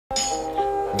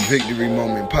Victory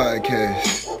Moment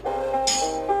Podcast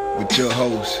with your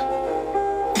host,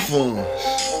 Funds.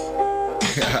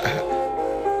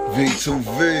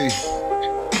 V2V.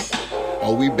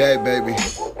 Oh, we back, baby.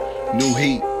 New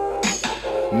heat,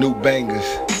 new bangers.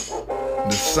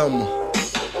 The summer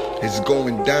is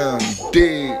going down, you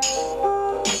dig?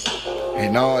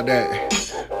 And all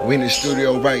that. We in the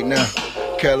studio right now.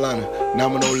 Carolina,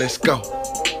 Nomino, let's go.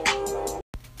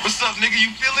 What's up, nigga?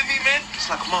 You feeling me, man? It's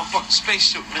like a motherfucking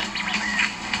spaceship, man.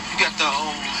 You got the,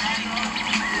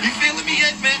 you feeling me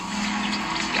yet, man?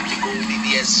 Got the gold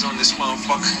BBS on this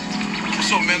motherfucker.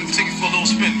 What's up, man? Let me take you for a little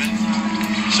spin, man.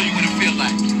 Show you what it feel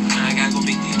like. I gotta go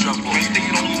make these drop balls. You think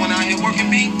you're the only one out here working,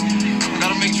 B? I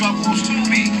gotta make drop balls too,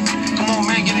 B.